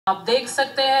आप देख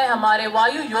सकते हैं हमारे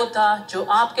वायु योद्धा जो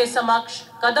आपके समक्ष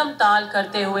कदम ताल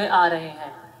करते हुए आ रहे हैं।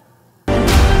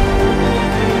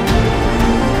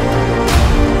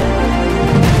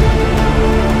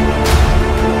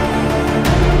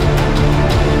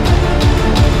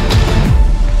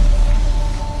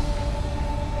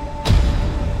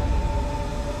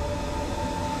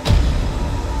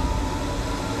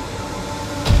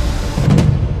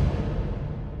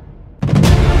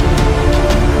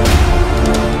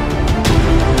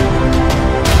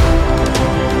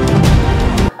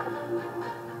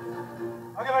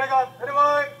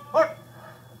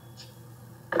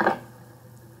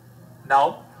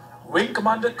 Now, Wing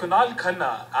Commander Kunal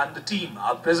Khanna and the team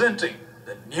are presenting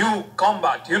the new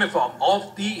combat uniform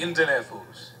of the Indian Air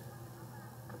Force.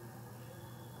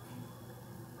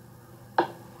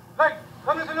 Right,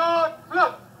 Commissioner,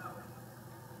 look.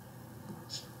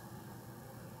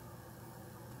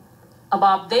 अब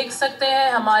आप देख सकते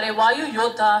हैं हमारे वायु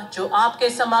योद्धा जो आपके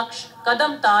समक्ष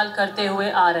कदम ताल करते हुए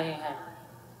आ रहे हैं।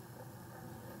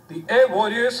 The air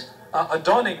warriors are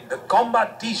adorning the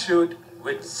combat T-shirt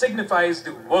which signifies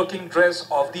the working dress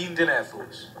of the Indian Air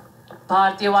Force.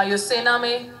 भारतीय वायु सेना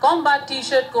में कॉम्बैट टी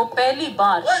शर्ट को पहली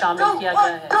बार शामिल किया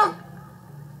गया है।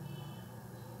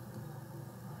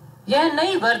 यह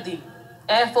नई वर्दी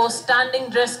एयरफोर्स स्टैंडिंग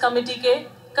ड्रेस कमेटी के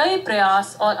कई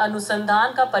प्रयास और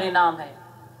अनुसंधान का परिणाम है।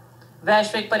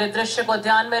 वैश्विक परिदृश्य को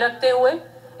ध्यान में रखते हुए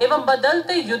एवं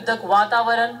बदलते युद्धक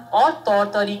वातावरण और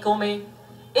तौर तरीकों में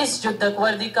इस युद्धक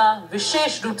वर्दी का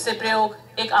विशेष रूप से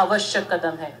प्रयोग एक आवश्यक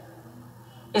कदम है।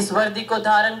 इस वर्दी को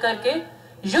धारण करके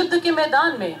युद्ध के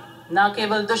मैदान में न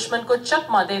केवल दुश्मन को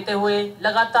चकमा देते हुए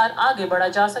लगातार आगे बढ़ा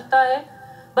जा सकता है,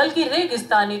 बल्कि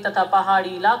रेगिस्तानी तथा पहाड़ी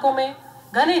इलाकों में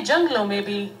घने जंगलों में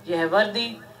भी यह वर्दी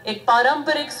एक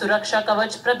पारंपरिक सुरक्षा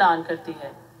कवच प्रदान करती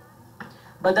है।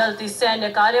 बदलती सैन्य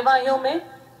कार्यवाहियों में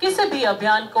किसी भी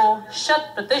अभियान को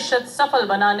 100% सफल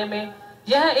बनाने में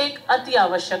यह एक अति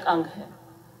आवश्यक अंग है।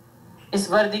 इस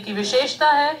वर्दी की विशेषता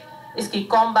है इसकी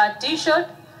combat T shirt,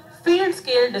 field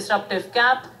scale disruptive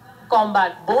cap,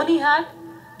 combat बोनी hat,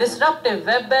 disruptive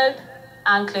web belt,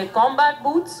 anklet combat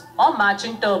boots और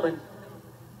मैचिंग टर्बन।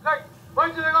 Right,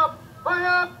 point चलेगा,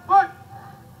 fire, put.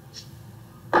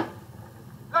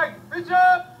 Right,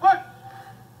 picture, put.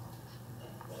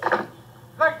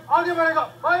 Right, आगे बढ़ेगा,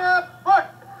 fire, put.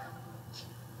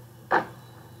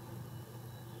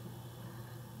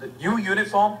 The new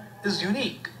uniform is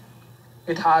unique.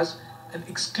 It has an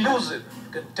exclusive,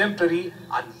 contemporary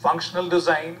and functional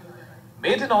design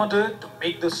made in order to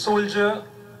make the soldier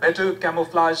better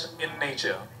camouflaged in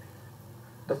nature.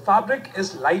 The fabric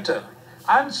is lighter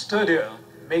and sturdier,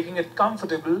 making it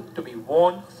comfortable to be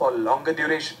worn for longer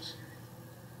durations.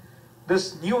 This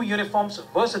new uniform's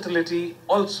versatility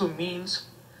also means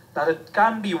that it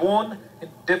can be worn in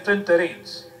different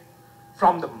terrains,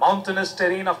 from the mountainous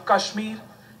terrain of Kashmir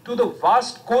to the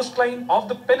vast coastline of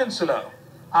the peninsula,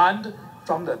 and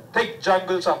from the thick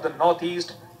jungles of the northeast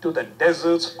to the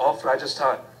deserts of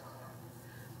Rajasthan.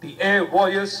 The air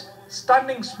warriors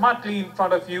standing smartly in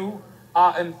front of you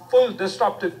are in full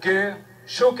disruptive gear,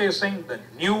 showcasing the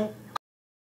new